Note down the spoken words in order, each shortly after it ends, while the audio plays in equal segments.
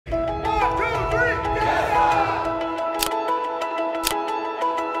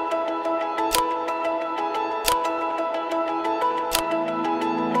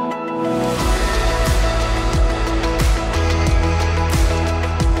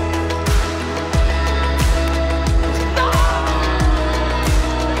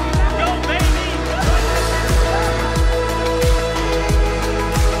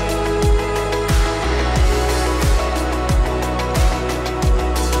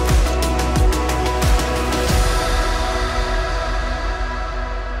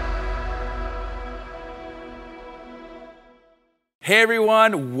Hey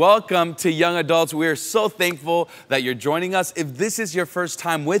everyone, welcome to Young Adults. We are so thankful that you're joining us. If this is your first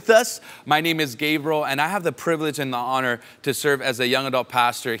time with us, my name is Gabriel, and I have the privilege and the honor to serve as a young adult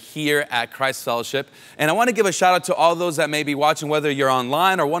pastor here at Christ Fellowship. And I want to give a shout out to all those that may be watching, whether you're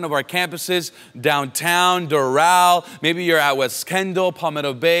online or one of our campuses, downtown, Doral, maybe you're at West Kendall,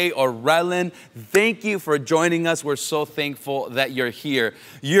 Palmetto Bay, or Redland. Thank you for joining us. We're so thankful that you're here.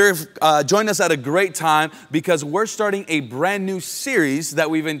 You've joined us at a great time because we're starting a brand new series that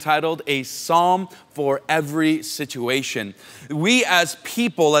we've entitled A Psalm for Every Situation. We as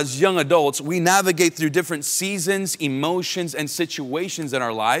people, as young adults, we navigate through different seasons, emotions, and situations in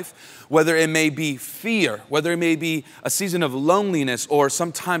our life, whether it may be fear, whether it may be a season of loneliness, or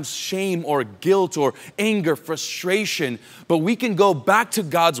sometimes shame or guilt or anger, frustration. But we can go back to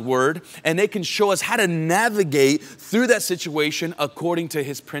God's word and it can show us how to navigate through that situation according to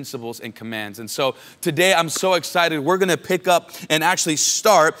his principles and commands. And so today I'm so excited. We're going to pick up and actually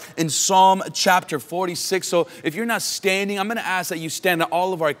start in Psalm chapter 46. So if you're not standing, I'm going to ask that you stand at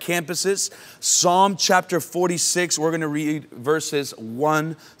all of our campuses. Psalm chapter 46, we're going to read verses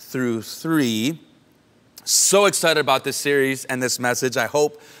 1 through 3. So excited about this series and this message. I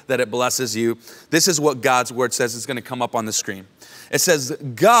hope that it blesses you. This is what God's word says. It's going to come up on the screen. It says,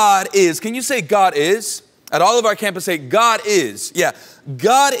 God is. Can you say God is? At all of our campuses, say God is. Yeah.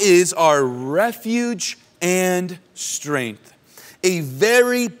 God is our refuge and strength, a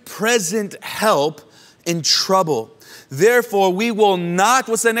very present help in trouble. Therefore, we will not,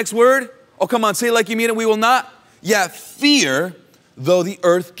 what's that next word? Oh, come on, say it like you mean it. We will not, fear, though the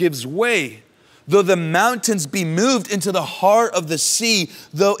earth gives way, though the mountains be moved into the heart of the sea,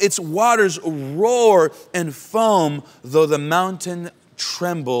 though its waters roar and foam, though the mountain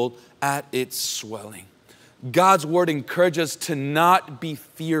tremble at its swelling. God's word encourages us to not be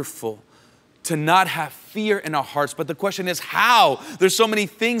fearful, to not have fear in our hearts. But the question is how? There's so many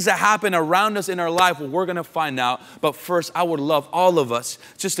things that happen around us in our life. Well, we're going to find out. But first, I would love all of us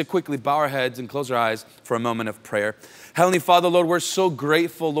just to quickly bow our heads and close our eyes for a moment of prayer. Heavenly Father, Lord, we're so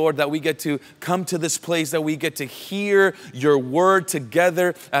grateful, Lord, that we get to come to this place, that we get to hear your word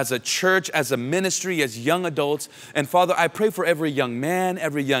together as a church, as a ministry, as young adults. And Father, I pray for every young man,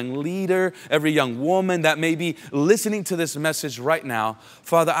 every young leader, every young woman that may be listening to this message right now.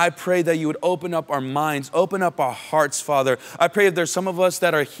 Father, I pray that you would open up our minds, open up our hearts, Father. I pray if there's some of us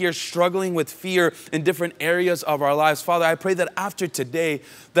that are here struggling with fear in different areas of our lives, Father, I pray that after today,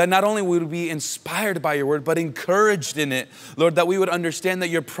 that not only would we be inspired by your word, but encouraged in it, Lord, that we would understand that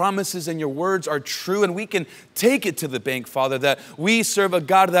your promises and your words are true and we can take it to the bank, Father, that we serve a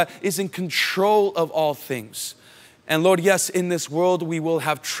God that is in control of all things. And Lord, yes, in this world we will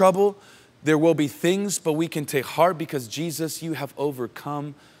have trouble. There will be things, but we can take heart because Jesus, you have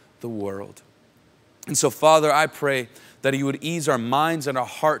overcome the world. And so, Father, I pray that you would ease our minds and our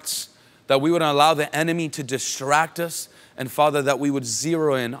hearts, that we would allow the enemy to distract us, and Father, that we would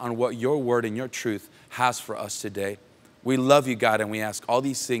zero in on what your word and your truth has for us today. We love you, God, and we ask all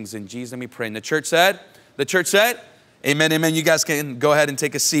these things in Jesus' name we pray. And the church said, amen, amen. You guys can go ahead and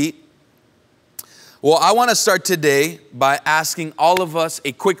take a seat. Well, I want to start today by asking all of us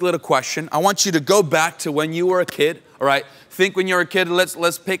a quick little question. I want you to go back to when you were a kid, all right? Think when you were a kid,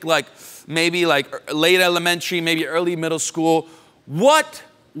 let's pick maybe late elementary, maybe early middle school. What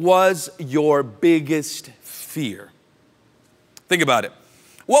was your biggest fear? Think about it.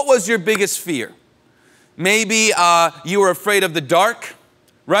 What was your biggest fear? Maybe you were afraid of the dark,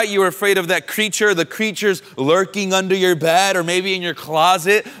 right? You were afraid of that creature, the creatures lurking under your bed or maybe in your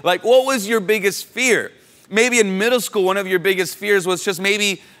closet. Like, what was your biggest fear? Maybe in middle school, one of your biggest fears was just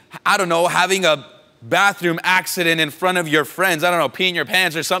maybe, I don't know, having a bathroom accident in front of your friends. I don't know, peeing your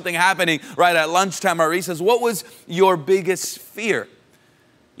pants or something happening right at lunchtime or recess. What was your biggest fear?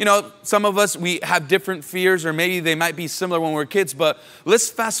 You know, some of us, we have different fears, or maybe they might be similar when we're kids, but let's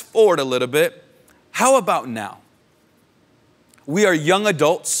fast forward a little bit. How about now? We are young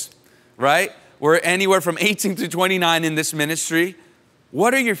adults, right? We're anywhere from 18 to 29 in this ministry.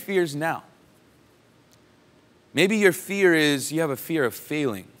 What are your fears now? Maybe your fear is you have a fear of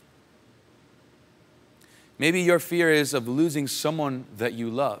failing. Maybe your fear is of losing someone that you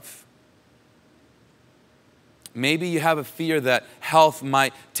love. Maybe you have a fear that health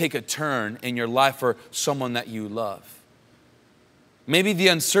might take a turn in your life for someone that you love. Maybe the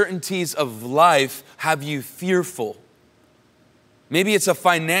uncertainties of life have you fearful. Maybe it's a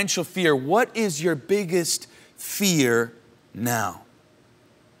financial fear. What is your biggest fear now?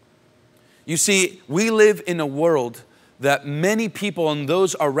 You see, we live in a world that many people and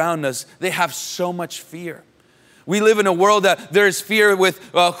those around us, they have so much fear. We live in a world that there's fear with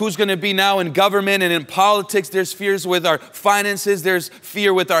who's going to be now in government and in politics. There's fears with our finances. There's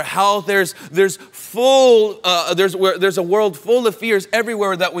fear with our health. There's a world full of fears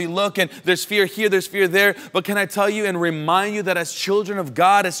everywhere that we look, and there's fear here, there's fear there. But can I tell you and remind you that as children of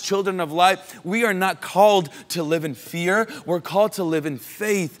God, as children of light, we are not called to live in fear. We're called to live in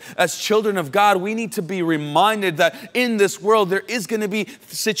faith. As children of God, we need to be reminded that in this world there is going to be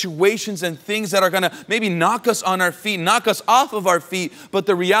situations and things that are going to maybe knock us on our feet, knock us off of our feet. But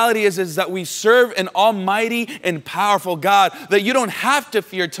the reality is that we serve an almighty and powerful God, that you don't have to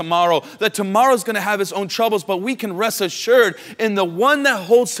fear tomorrow, that tomorrow is going to have its own troubles, but we can rest assured in the one that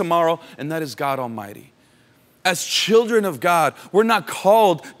holds tomorrow, and that is God Almighty. As children of God, we're not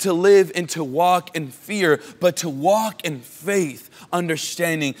called to live and to walk in fear, but to walk in faith,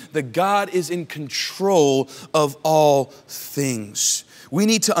 understanding that God is in control of all things. We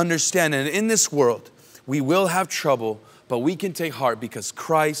need to understand that in this world, we will have trouble, but we can take heart because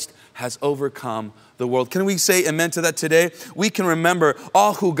Christ has overcome the world. Can we say amen to that today? We can remember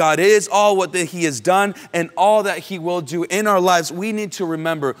all who God is, all what that He has done, and all that He will do in our lives. We need to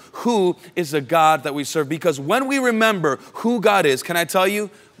remember who is the God that we serve, because when we remember who God is, can I tell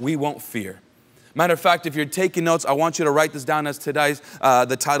you, we won't fear. Matter of fact, if you're taking notes, I want you to write this down as today's,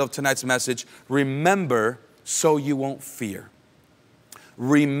 the title of tonight's message. Remember so you won't fear.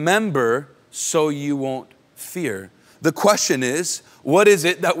 Remember so you won't fear. The question is, what is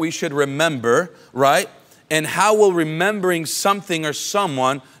it that we should remember, right? And how will remembering something or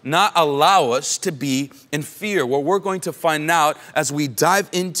someone not allow us to be in fear? Well, we're going to find out as we dive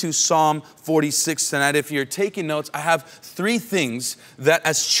into Psalm 46 tonight. If you're taking notes, I have 3 things that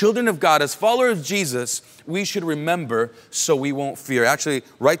as children of God, as followers of Jesus, we should remember so we won't fear. Actually,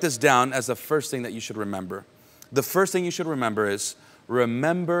 write this down as the first thing that you should remember. The first thing you should remember is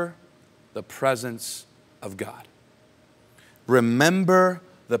remember the presence of God. Remember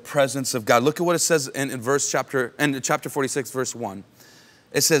the presence of God. Look at what it says in chapter 46, verse 1.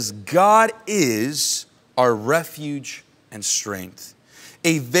 It says, God is our refuge and strength,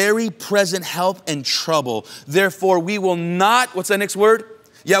 a very present help in trouble. Therefore, we will not, what's that next word?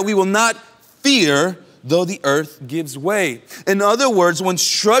 We will not fear though the earth gives way. In other words, when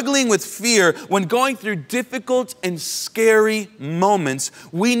struggling with fear, when going through difficult and scary moments,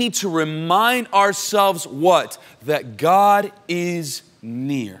 we need to remind ourselves what? That God is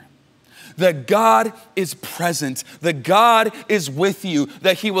near. That God is present. That God is with you.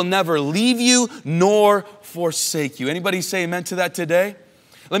 That He will never leave you nor forsake you. Anybody say amen to that today?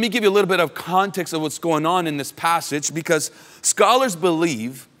 Let me give you a little bit of context of what's going on in this passage, because scholars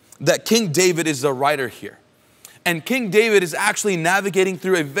believe that King David is the writer here. And King David is actually navigating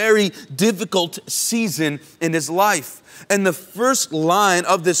through a very difficult season in his life. And the first line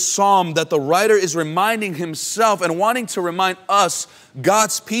of this psalm that the writer is reminding himself and wanting to remind us,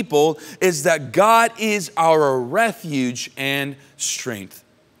 God's people, is that God is our refuge and strength.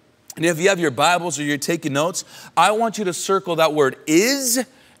 And if you have your Bibles or you're taking notes, I want you to circle that word is,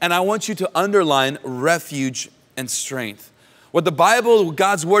 and I want you to underline refuge and strength. What the Bible,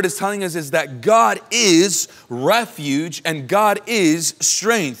 God's word is telling us is that God is refuge and God is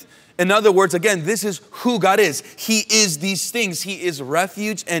strength. In other words, again, this is who God is. He is these things. He is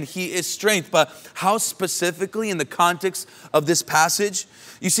refuge and He is strength. But how specifically in the context of this passage?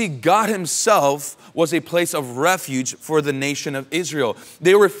 You see, God Himself was a place of refuge for the nation of Israel.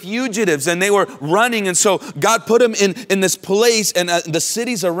 They were fugitives and they were running. And so God put them in this place and the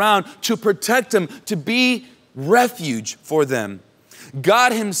cities around to protect them, to be refuge for them.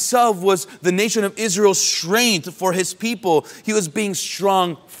 God Himself was the nation of Israel's strength for His people. He was being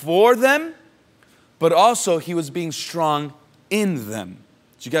strong for them, but also He was being strong in them.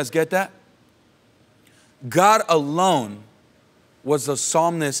 Did you guys get that? God alone was the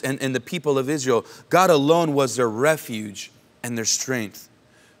psalmist and the people of Israel. God alone was their refuge and their strength.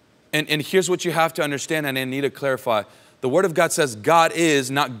 And here's what you have to understand, and I need to clarify. The Word of God says God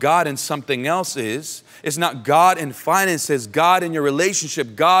is, not God and something else is. It's not God in finances, God in your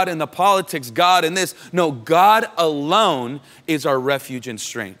relationship, God in the politics, God in this. No, God alone is our refuge and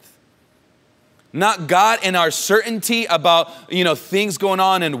strength. Not God in our certainty about, things going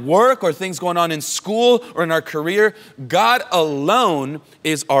on in work or things going on in school or in our career. God alone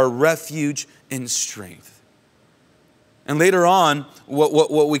is our refuge and strength. And later on,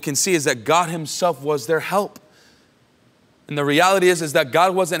 what we can see is that God Himself was their help. And the reality is that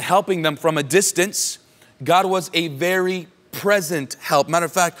God wasn't helping them from a distance. God was a very present help. Matter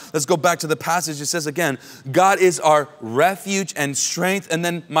of fact, let's go back to the passage. It says again, God is our refuge and strength. And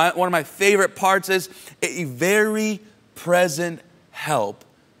then one of my favorite parts is a very present help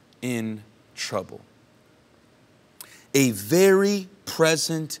in trouble. a very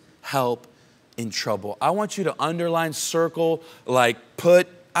present help in trouble. I want you to underline, circle, like put,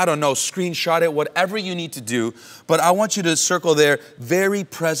 I don't know, screenshot it, whatever you need to do. But I want you to circle there, very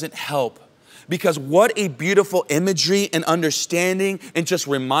present help. Because what a beautiful imagery and understanding and just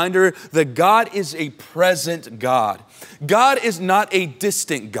reminder that God is a present God. God is not a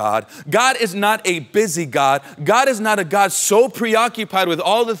distant God. God is not a busy God. God is not a God so preoccupied with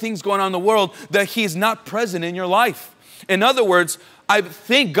all the things going on in the world that He's not present in your life. In other words, I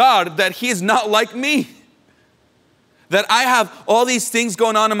thank God that He is not like me. That I have all these things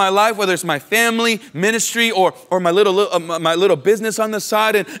going on in my life, whether it's my family, ministry, or my little business on the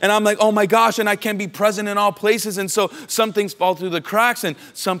side. And I'm like, oh my gosh, and I can't be present in all places. And so some things fall through the cracks, and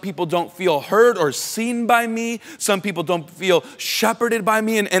some people don't feel heard or seen by me. Some people don't feel shepherded by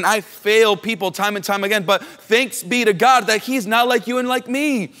me. And I fail people time and time again. But thanks be to God that He's not like you and like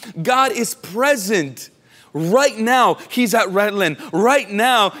me. God is present. Right now, He's at Redland. Right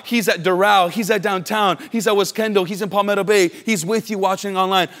now, He's at Doral. He's at downtown. He's at West Kendall. He's in Palmetto Bay. He's with you watching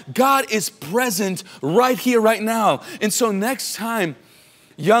online. God is present right here, right now. And so next time,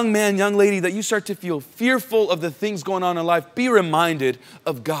 young man, young lady, that you start to feel fearful of the things going on in life, be reminded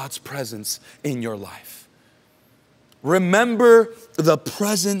of God's presence in your life. Remember the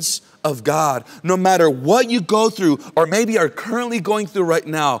presence of God. No matter what you go through or maybe are currently going through right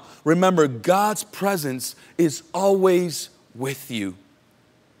now, remember God's presence is always with you.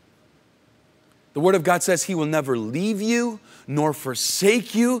 The Word of God says He will never leave you nor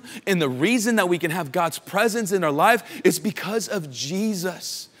forsake you. And the reason that we can have God's presence in our life is because of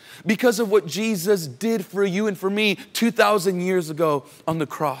Jesus. Because of what Jesus did for you and for me 2,000 years ago on the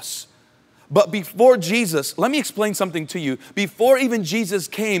cross. But before Jesus, let me explain something to you. Before even Jesus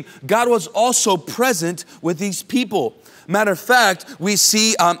came, God was also present with these people. Matter of fact, we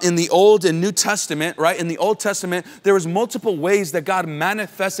see in the Old and New Testament, right? In the Old Testament, there was multiple ways that God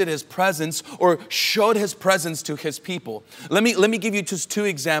manifested His presence or showed His presence to His people. Let me give you just two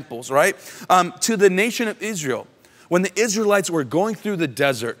examples, right? To the nation of Israel, when the Israelites were going through the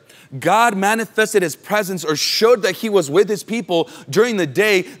desert, God manifested His presence or showed that He was with His people during the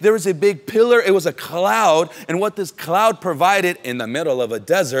day. There was a big pillar. It was a cloud. And what this cloud provided in the middle of a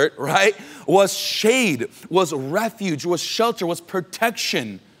desert, right, was shade, was refuge, was shelter, was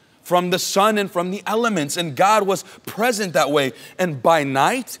protection from the sun and from the elements. And God was present that way. And by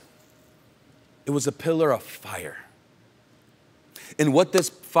night, it was a pillar of fire. And what this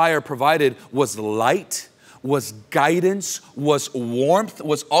fire provided was light, was guidance, was warmth,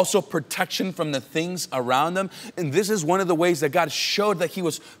 was also protection from the things around them. And this is one of the ways that God showed that He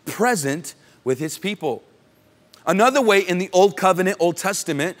was present with His people. Another way in the Old Covenant, Old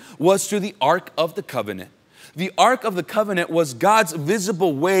Testament, was through the Ark of the Covenant. The Ark of the Covenant was God's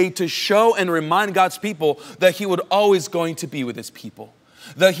visible way to show and remind God's people that He would always going to be with His people.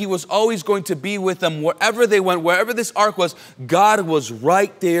 That He was always going to be with them wherever they went, wherever this ark was, God was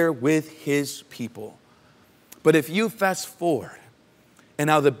right there with His people. But if you fast forward, and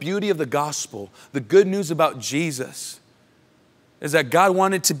now the beauty of the gospel, the good news about Jesus, is that God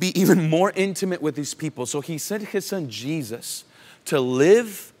wanted to be even more intimate with these people. So He sent His Son Jesus to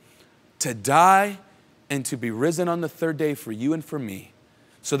live, to die, and to be risen on the third day for you and for me.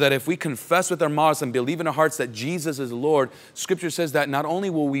 So that if we confess with our mouths and believe in our hearts that Jesus is Lord, Scripture says that not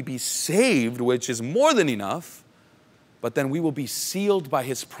only will we be saved, which is more than enough, but then we will be sealed by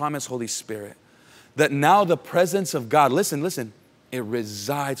His promised Holy Spirit. That now the presence of God, listen, it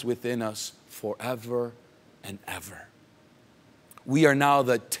resides within us forever and ever. We are now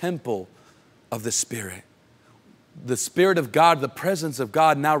the temple of the Spirit. The Spirit of God, the presence of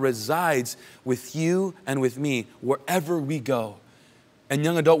God now resides with you and with me wherever we go. And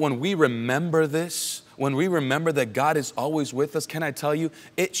young adult, when we remember this, when we remember that God is always with us, can I tell you,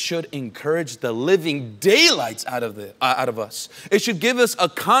 it should encourage the living daylights out of us. It should give us a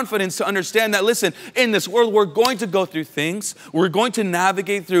confidence to understand that, listen, in this world, we're going to go through things. We're going to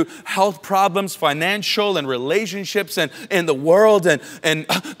navigate through health problems, financial and relationships and the world and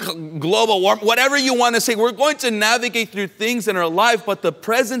global warming, whatever you want to say. We're going to navigate through things in our life, but the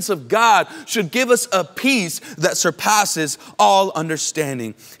presence of God should give us a peace that surpasses all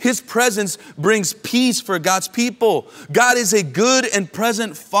understanding. His presence brings peace for God's people. God is a good and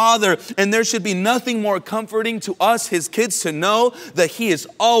present Father, and there should be nothing more comforting to us, His kids, to know that He is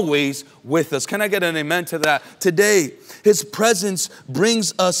always with us. Can I get an amen to that today? His presence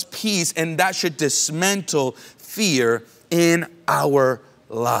brings us peace, and that should dismantle fear in our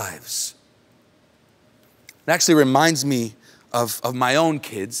lives. It actually reminds me of my own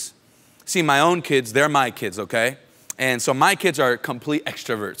kids. See, my own kids, they're my kids, okay? And so my kids are complete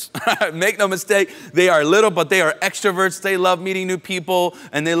extroverts. Make no mistake, they are little, but they are extroverts. They love meeting new people,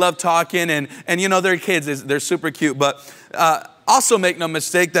 and they love talking. And you know, they're kids. They're super cute. But also make no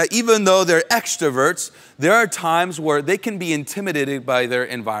mistake that even though they're extroverts, there are times where they can be intimidated by their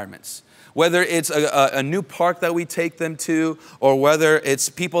environments. Whether it's a new park that we take them to, or whether it's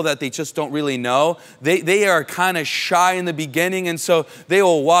people that they just don't really know, they are kind of shy in the beginning, and so they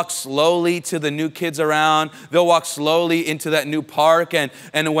will walk slowly to the new kids around. They'll walk slowly into that new park, and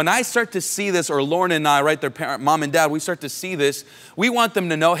when I start to see this, or Lauren and I, right, their parent, mom and dad, we start to see this, we want them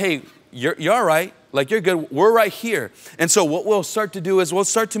to know, hey, you're all right. Like, you're good. We're right here. And so what we'll start to do is we'll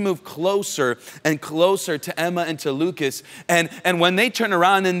start to move closer and closer to Emma and to Lucas. And when they turn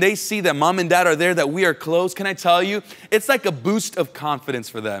around and they see that mom and dad are there, that we are close, can I tell you, it's like a boost of confidence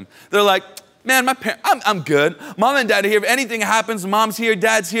for them. They're like, man, I'm good. Mom and dad are here. If anything happens, mom's here,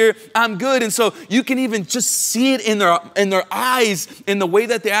 dad's here, I'm good. And so you can even just see it in their eyes, in the way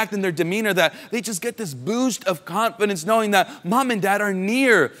that they act, in their demeanor, that they just get this boost of confidence knowing that mom and dad are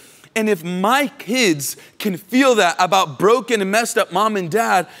near. And if my kids can feel that about broken and messed up mom and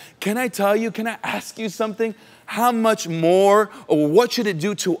dad, can I tell you, can I ask you something? How much more, or what should it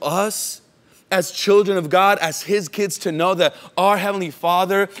do to us as children of God, as His kids, to know that our Heavenly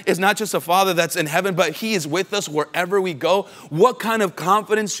Father is not just a Father that's in heaven, but He is with us wherever we go? What kind of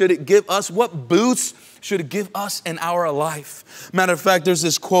confidence should it give us? What boost should it give us in our life? Matter of fact, there's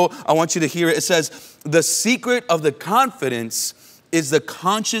this quote, I want you to hear it. It says, the secret of the confidence is the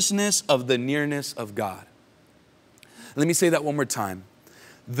consciousness of the nearness of God. Let me say that one more time.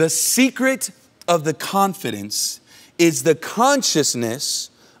 The secret of the confidence is the consciousness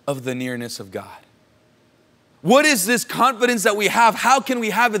of the nearness of God. What is this confidence that we have? How can we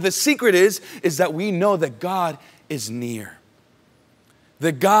have it? The secret is that we know that God is near.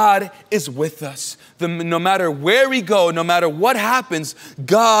 That God is with us. No matter where we go, no matter what happens,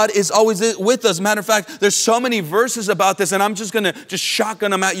 God is always with us. Matter of fact, there's so many verses about this, and I'm just going to shotgun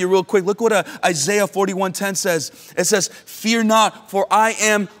them at you real quick. Look what Isaiah 41:10 says. It says, fear not, for I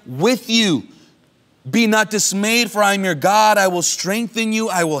am with you. Be not dismayed, for I am your God. I will strengthen you.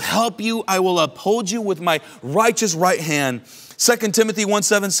 I will help you. I will uphold you with my righteous right hand. 2 Timothy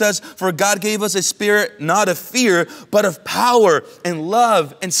 1:7 says, for God gave us a spirit not of fear, but of power and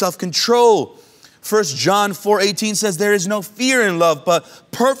love and self-control. 1 John 4:18 says, there is no fear in love, but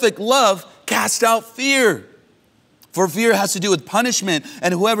perfect love casts out fear. For fear has to do with punishment,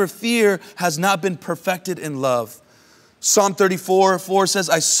 and whoever fear has not been perfected in love. Psalm 34:4 says,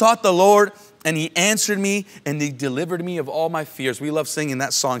 I sought the Lord, and He answered me, and He delivered me of all my fears. We love singing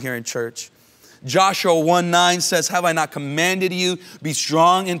that song here in church. Joshua 1:9 says, have I not commanded you? Be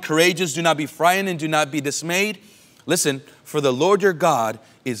strong and courageous. Do not be frightened and do not be dismayed. Listen, for the Lord your God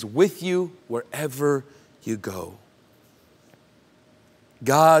is with you wherever you go.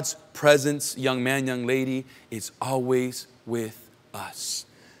 God's presence, young man, young lady, is always with us.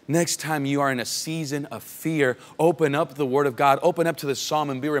 Next time you are in a season of fear, open up the Word of God, open up to the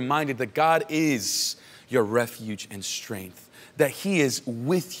Psalm, and be reminded that God is your refuge and strength. That He is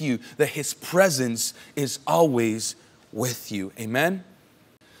with you, that His presence is always with you. Amen?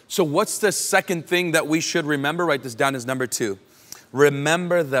 So what's the second thing that we should remember? Write this down as number 2.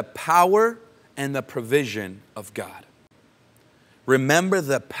 Remember the power and the provision of God. Remember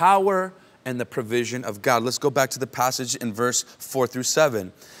the power and the provision of God. Let's go back to the passage in verse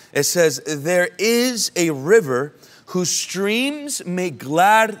 4-7. It says, there is a river whose streams make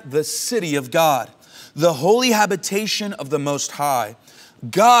glad the city of God, the holy habitation of the Most High.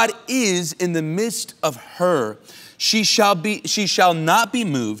 God is in the midst of her. She shall not be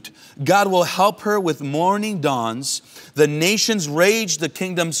moved. God will help her with morning dawns. The nations rage, the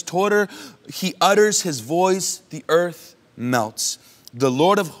kingdoms totter. He utters His voice, the earth melts. The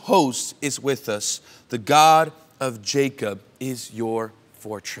Lord of hosts is with us. The God of Jacob is your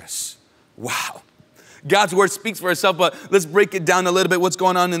fortress. Wow. God's word speaks for itself, but let's break it down a little bit what's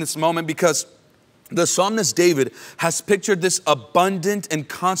going on in this moment, because the psalmist David has pictured this abundant and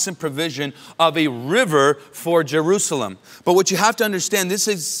constant provision of a river for Jerusalem. But what you have to understand, this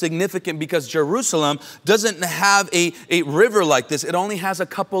is significant because Jerusalem doesn't have a river like this. It only has a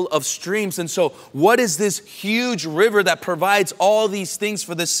couple of streams. And so what is this huge river that provides all these things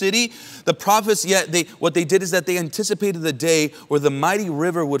for the city? The prophets, what they did is that they anticipated the day where the mighty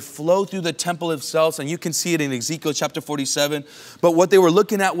river would flow through the temple itself. And you can see it in Ezekiel chapter 47. But what they were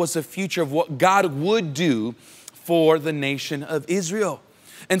looking at was the future of what God would do for the nation of Israel.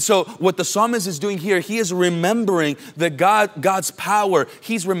 And so what the psalmist is doing here, he is remembering that God's power.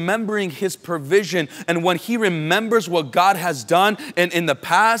 He's remembering His provision. And when he remembers what God has done in the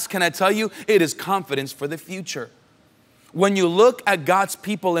past, can I tell you, it is confidence for the future. When you look at God's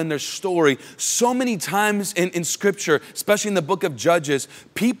people and their story, so many times in Scripture, especially in the book of Judges,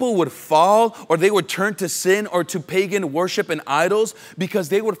 people would fall or they would turn to sin or to pagan worship and idols because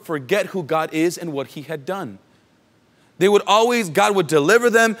they would forget who God is and what He had done. God would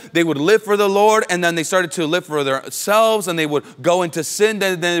deliver them, they would live for the Lord, and then they started to live for themselves, and they would go into sin,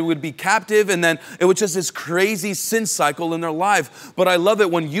 then they would be captive, and then it was just this crazy sin cycle in their life. But I love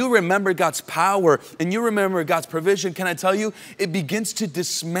it when you remember God's power and you remember God's provision, can I tell you, it begins to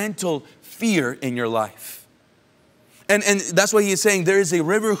dismantle fear in your life. And that's why He is saying, there is a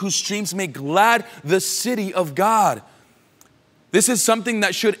river whose streams make glad the city of God. This is something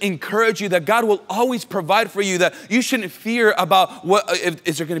that should encourage you, that God will always provide for you, that you shouldn't fear about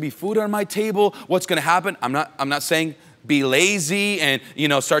is there going to be food on my table? What's going to happen? I'm not saying be lazy and,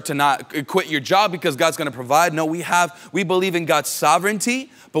 start to not quit your job because God's going to provide. No, we believe in God's sovereignty,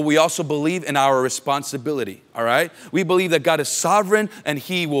 but we also believe in our responsibility, all right? We believe that God is sovereign and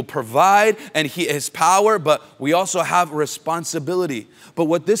He will provide and His power, but we also have responsibility. But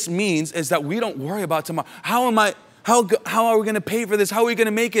what this means is that we don't worry about tomorrow. How are we going to pay for this? How are we going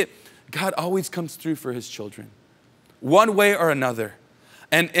to make it? God always comes through for His children, one way or another.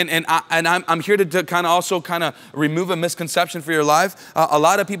 And I'm here to kind of remove a misconception for your life. A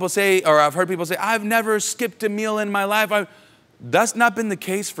lot of people say, or I've heard people say, I've never skipped a meal in my life. That's not been the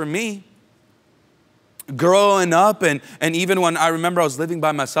case for me. Growing up and even when I remember I was living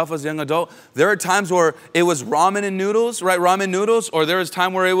by myself as a young adult, there are times where it was ramen and noodles, right? Ramen noodles, or there was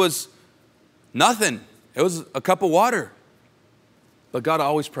time where it was nothing. It was a cup of water. But God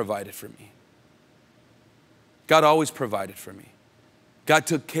always provided for me. God always provided for me. God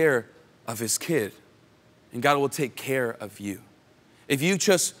took care of His kid. And God will take care of you. If you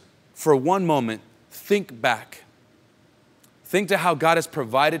just, for one moment, think back. Think to how God has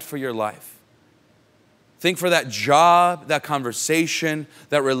provided for your life. Think for that job, that conversation,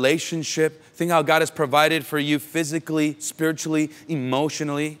 that relationship. Think how God has provided for you physically, spiritually,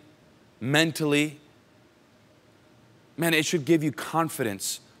 emotionally, mentally. Man, it should give you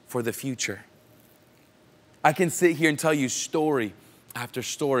confidence for the future. I can sit here and tell you story after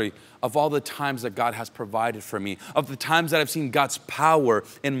story of all the times that God has provided for me, of the times that I've seen God's power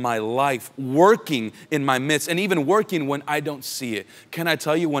in my life, working in my midst, and even working when I don't see it. Can I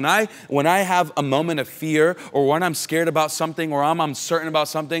tell you, when I have a moment of fear, or when I'm scared about something, or I'm uncertain about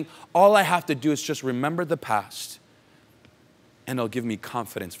something, all I have to do is just remember the past, and it'll give me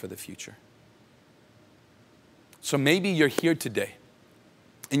confidence for the future. So maybe you're here today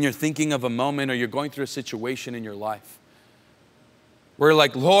and you're thinking of a moment or you're going through a situation in your life where you're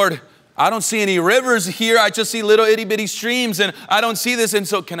like, Lord, I don't see any rivers here. I just see little itty bitty streams and I don't see this. And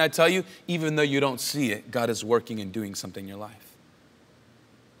so can I tell you, even though you don't see it, God is working and doing something in your life.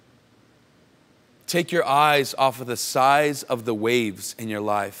 Take your eyes off of the size of the waves in your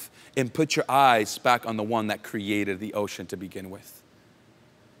life and put your eyes back on the one that created the ocean to begin with.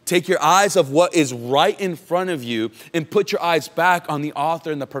 Take your eyes of what is right in front of you and put your eyes back on the author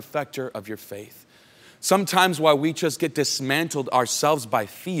and the perfecter of your faith. Sometimes why we just get dismantled ourselves by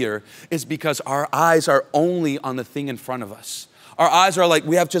fear is because our eyes are only on the thing in front of us. Our eyes are like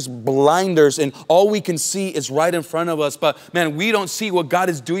we have just blinders and all we can see is right in front of us. But man, we don't see what God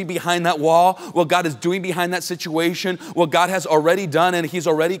is doing behind that wall, what God is doing behind that situation, what God has already done and He's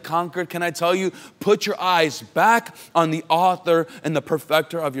already conquered. Can I tell you, put your eyes back on the author and the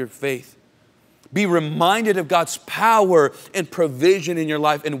perfecter of your faith. Be reminded of God's power and provision in your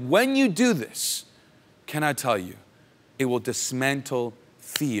life. And when you do this, can I tell you, it will dismantle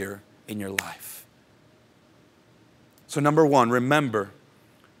fear in your life. So number one, remember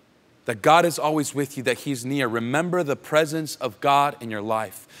that God is always with you, that He's near. Remember the presence of God in your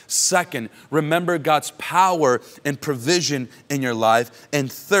life. Second, remember God's power and provision in your life.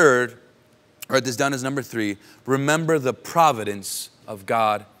 And third, write this down as number three, remember the providence of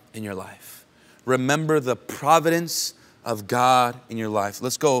God in your life. Remember the providence of God in your life.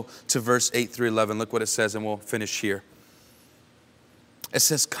 Let's go to verse 8 through 11. Look what it says and we'll finish here. It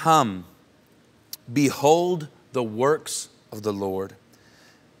says, come, behold the works of the Lord,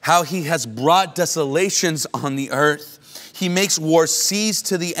 how He has brought desolations on the earth. He makes war cease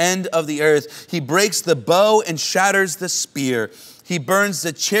to the end of the earth. He breaks the bow and shatters the spear. He burns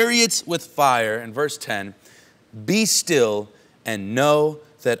the chariots with fire. And verse 10, be still and know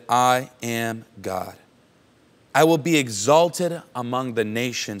that I am God. I will be exalted among the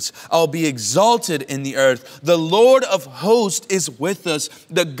nations. I will be exalted in the earth. The Lord of hosts is with us.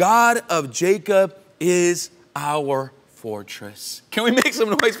 The God of Jacob is our fortress. Can we make some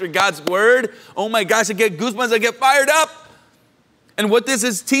noise for God's word? Oh my gosh, I get goosebumps, I get fired up. And what this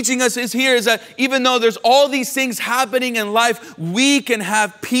is teaching us is that even though there's all these things happening in life, we can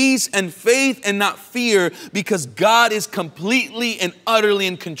have peace and faith and not fear because God is completely and utterly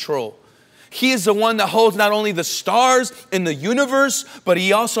in control. He is the one that holds not only the stars in the universe, but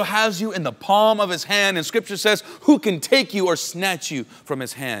He also has you in the palm of His hand. And Scripture says, who can take you or snatch you from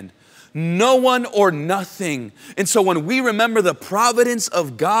His hand? No one or nothing. And so when we remember the providence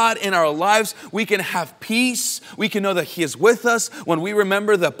of God in our lives, we can have peace. We can know that He is with us. When we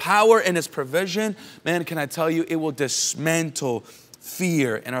remember the power in His provision, man, can I tell you, it will dismantle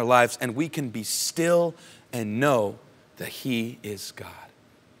fear in our lives, and we can be still and know that He is God.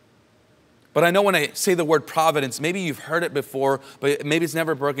 But I know when I say the word providence, maybe you've heard it before, but maybe it's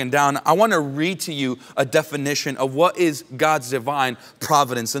never broken down. I want to read to you a definition of what is God's divine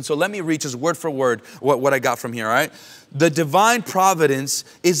providence. And so let me read just word for word what I got from here, all right? The divine providence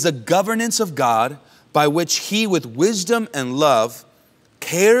is the governance of God by which He, with wisdom and love,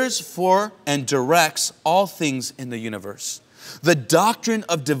 cares for and directs all things in the universe. The doctrine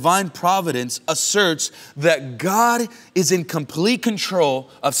of divine providence asserts that God is in complete control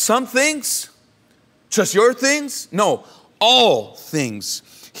of some things, just your things? No, all things.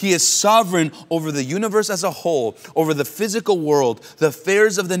 He is sovereign over the universe as a whole, over the physical world, the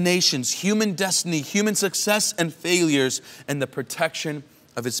affairs of the nations, human destiny, human success and failures, and the protection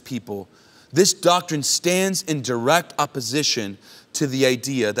of His people. This doctrine stands in direct opposition to the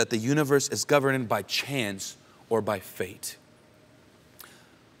idea that the universe is governed by chance or by fate.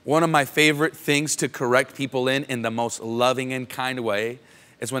 One of my favorite things to correct people in the most loving and kind way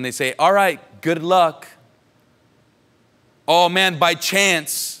is when they say, all right, good luck. Oh man, by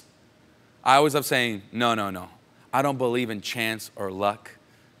chance. I always love saying, no. I don't believe in chance or luck.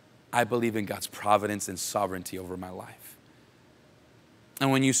 I believe in God's providence and sovereignty over my life. And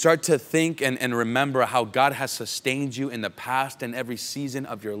when you start to think and remember how God has sustained you in the past and every season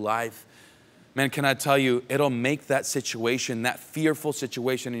of your life, man, can I tell you, it'll make that situation, that fearful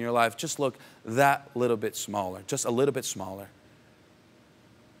situation in your life, just look that little bit smaller, just a little bit smaller.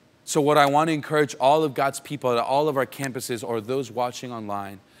 So what I want to encourage all of God's people at all of our campuses or those watching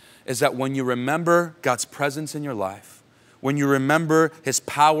online is that when you remember God's presence in your life, when you remember His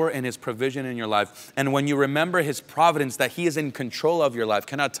power and His provision in your life, and when you remember His providence, that He is in control of your life,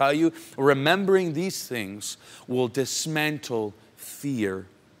 can I tell you, remembering these things will dismantle fear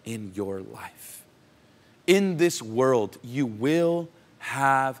in your life. In this world, you will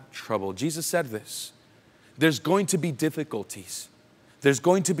have trouble. Jesus said this. There's going to be difficulties. There's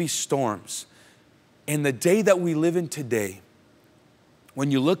going to be storms. In the day that we live in today,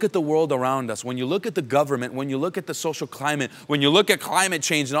 when you look at the world around us, when you look at the government, when you look at the social climate, when you look at climate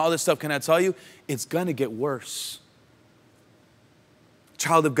change and all this stuff, can I tell you, it's going to get worse.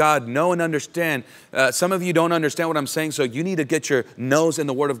 Child of God, know and understand. Some of you don't understand what I'm saying, so you need to get your nose in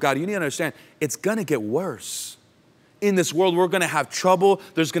the Word of God. You need to understand, it's going to get worse. In this world, we're going to have trouble.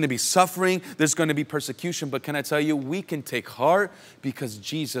 There's going to be suffering. There's going to be persecution. But can I tell you, we can take heart because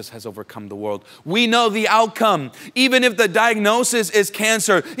Jesus has overcome the world. We know the outcome. Even if the diagnosis is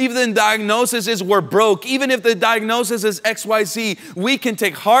cancer, even if the diagnosis is we're broke, even if the diagnosis is XYZ, we can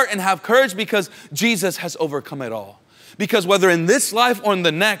take heart and have courage because Jesus has overcome it all. Because whether in this life or in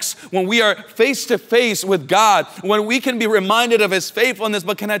the next, when we are face to face with God, when we can be reminded of His faithfulness,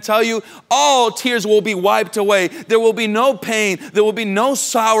 but can I tell you, all tears will be wiped away. There will be no pain. There will be no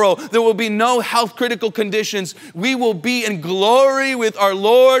sorrow. There will be no health critical conditions. We will be in glory with our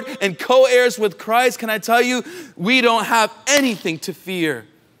Lord and co-heirs with Christ. Can I tell you, we don't have anything to fear.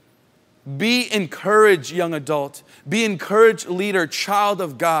 Be encouraged, young adult. Be encouraged, leader, child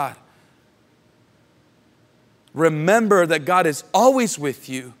of God. Remember that God is always with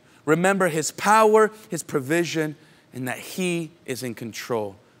you. Remember His power, His provision, and that He is in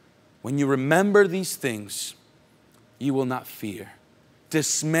control. When you remember these things, you will not fear.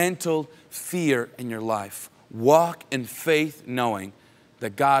 Dismantle fear in your life. Walk in faith knowing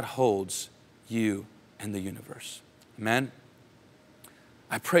that God holds you and the universe. Amen?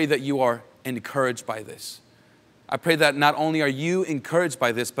 I pray that you are encouraged by this. I pray that not only are you encouraged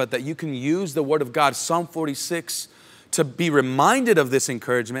by this, but that you can use the Word of God, Psalm 46, to be reminded of this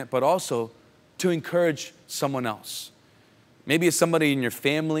encouragement, but also to encourage someone else. Maybe it's somebody in your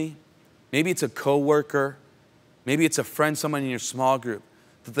family. Maybe it's a coworker. Maybe it's a friend, someone in your small group.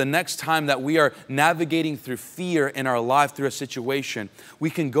 That the next time that we are navigating through fear in our life, through a situation, we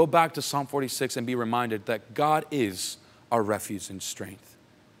can go back to Psalm 46 and be reminded that God is our refuge and strength.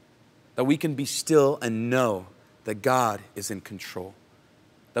 That we can be still and know that God is in control,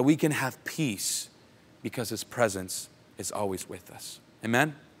 that we can have peace because His presence is always with us.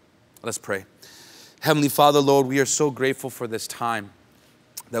 Amen? Let's pray. Heavenly Father, Lord, we are so grateful for this time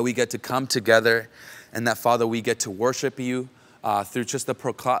that we get to come together and that, Father, we get to worship you through just the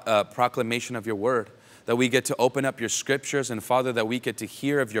proclamation of your word, that we get to open up your scriptures, and, Father, that we get to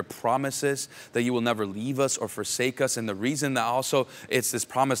hear of your promises, that you will never leave us or forsake us. And the reason that also it's this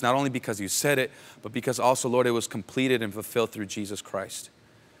promise, not only because you said it, but because also, Lord, it was completed and fulfilled through Jesus Christ.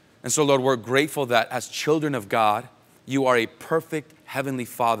 And so, Lord, we're grateful that as children of God, you are a perfect heavenly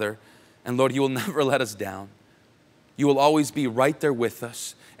Father. And Lord, you will never let us down. You will always be right there with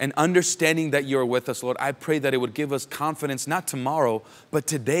us. And understanding that you are with us, Lord, I pray that it would give us confidence, not tomorrow, but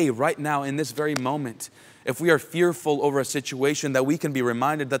today, right now, in this very moment. If we are fearful over a situation, that we can be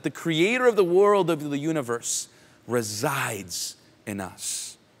reminded that the creator of the world, of the universe, resides in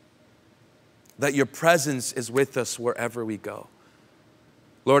us. That your presence is with us wherever we go.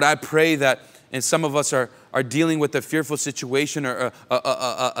 Lord, I pray that, and some of us are dealing with a fearful situation or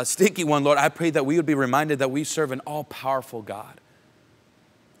a sticky one, Lord, I pray that we would be reminded that we serve an all-powerful God.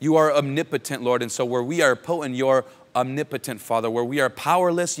 You are omnipotent, Lord, and so where we are potent, you're omnipotent, Father. Where we are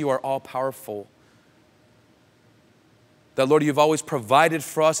powerless, you are all-powerful. That, Lord, you've always provided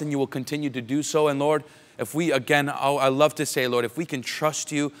for us and you will continue to do so. And, Lord, if we, again, I love to say, Lord, if we can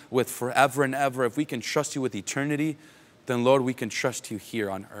trust you with forever and ever, if we can trust you with eternity, then, Lord, we can trust you here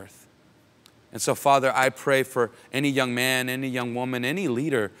on earth. And so, Father, I pray for any young man, any young woman, any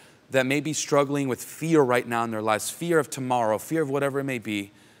leader that may be struggling with fear right now in their lives, fear of tomorrow, fear of whatever it may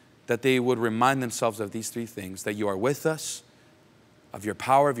be, that they would remind themselves of these three things: that you are with us, of your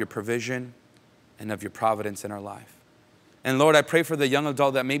power, of your provision, and of your providence in our life. And Lord, I pray for the young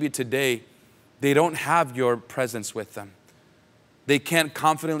adult that maybe today they don't have your presence with them. They can't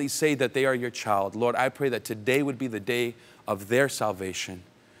confidently say that they are your child. Lord, I pray that today would be the day of their salvation.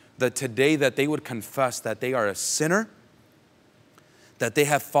 That today that they would confess that they are a sinner, that they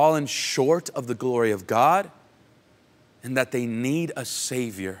have fallen short of the glory of God, and that they need a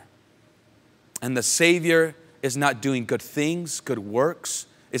Savior. And the Savior is not doing good things, good works,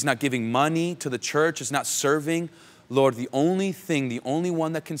 is not giving money to the church, is not serving. Lord, the only thing, the only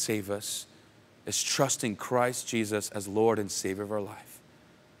one that can save us is trusting Christ Jesus as Lord and Savior of our life.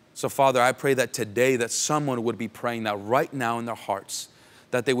 So, Father, I pray that today that someone would be praying that right now in their hearts,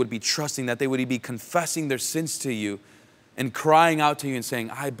 that they would be trusting, that they would be confessing their sins to you and crying out to you and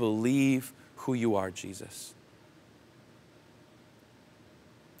saying, I believe who you are, Jesus.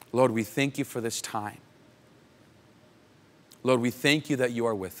 Lord, we thank you for this time. Lord, we thank you that you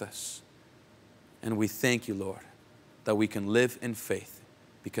are with us. And we thank you, Lord, that we can live in faith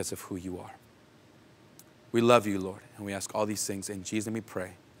because of who you are. We love you, Lord, and we ask all these things in Jesus' name we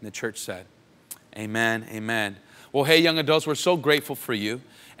pray. And the church said, amen, amen. Well, hey, young adults, we're so grateful for you.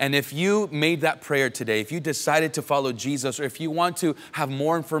 And if you made that prayer today, if you decided to follow Jesus, or if you want to have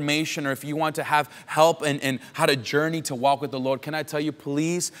more information, or if you want to have help in how to journey to walk with the Lord, can I tell you,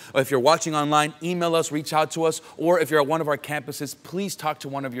 please, if you're watching online, email us, reach out to us, or if you're at one of our campuses, please talk to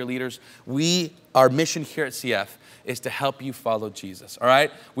one of your leaders. Our mission here at CF is to help you follow Jesus, all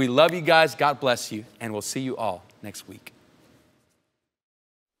right? We love you guys. God bless you, and we'll see you all next week.